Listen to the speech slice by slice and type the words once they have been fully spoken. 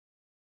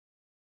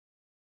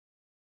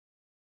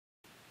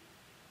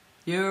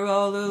You're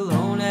all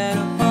alone at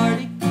a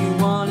party, you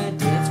wanna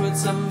dance with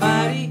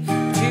somebody,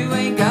 but you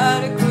ain't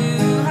got a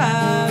clue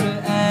how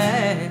to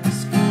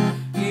ask.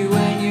 You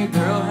and your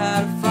girl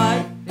had a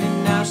fight,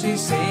 and now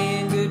she's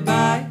saying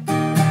goodbye.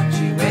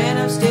 She went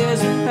upstairs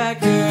and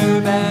packed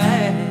her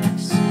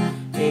bags.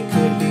 It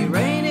could be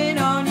raining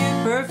on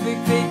your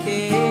perfect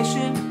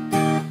vacation.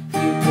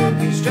 You could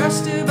be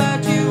stressed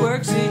about your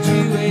work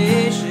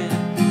situation.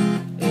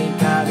 Ain't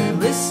gotta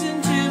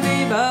listen to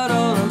me, but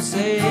all I'm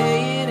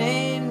saying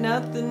ain't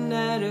nothing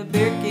that a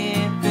beer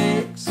can't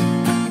fix.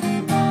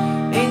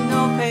 Ain't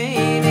no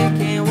pain it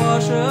can't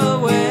wash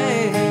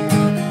away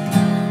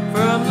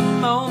from the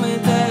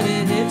moment that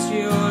it hits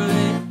your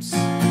lips.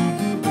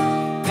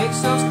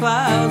 Makes those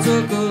clouds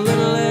look a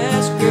little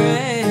less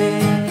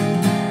gray.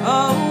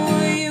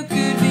 Oh, you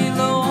could be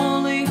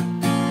lonely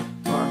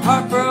or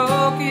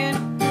heartbroken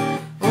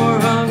or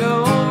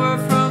hungover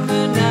from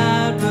the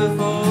night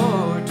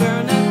before.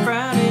 Turn that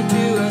frown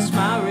into a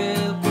smile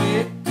real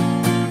quick.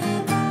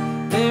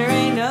 There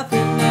ain't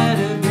nothing that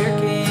a beer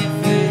can't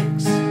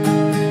fix.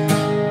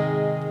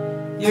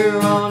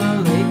 You're on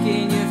a lake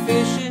and you're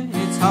fishing.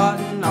 It's hot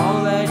and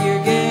all that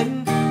you're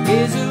getting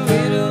is a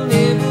little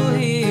nibble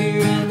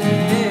here and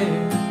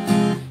there.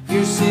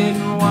 You're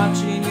sitting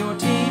watching your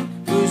team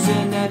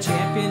losing that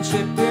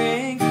championship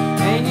ring,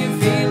 and you're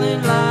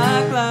feeling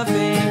like life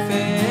ain't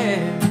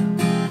fair.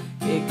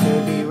 It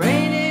could be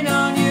raining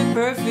on your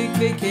perfect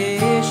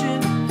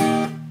vacation.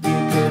 You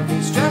could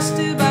be stressed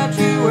about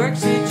your work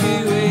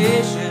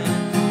situation.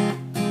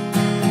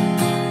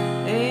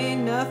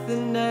 Ain't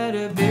nothing that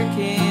a beer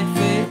can't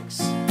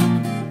fix.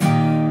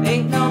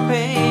 Ain't no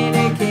pain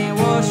it can't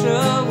wash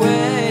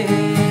away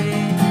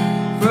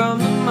from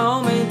the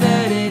moment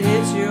that it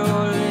hits your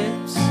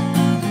lips.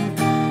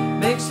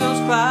 Makes those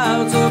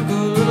clouds look a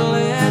little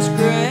less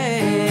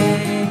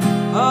gray.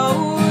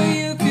 Oh,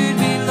 you could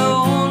be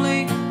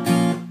lonely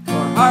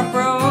or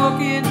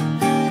heartbroken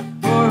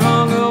or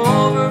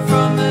hungover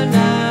from the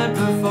night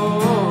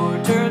before.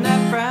 Turn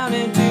that frown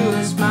into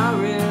a smile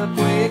real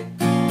quick.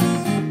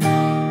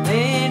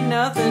 Ain't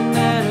nothing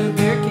that a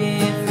beer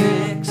can't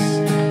fix.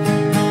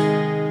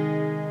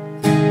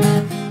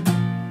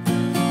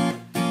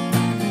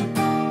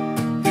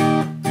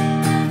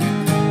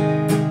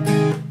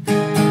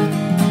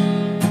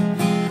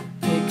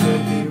 It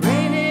could be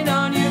raining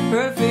on your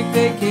perfect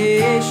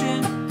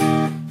vacation.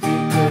 You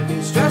could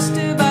be stressed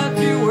about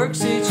your work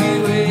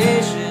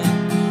situation.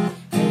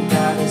 Ain't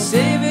gotta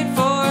save it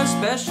for a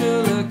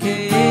special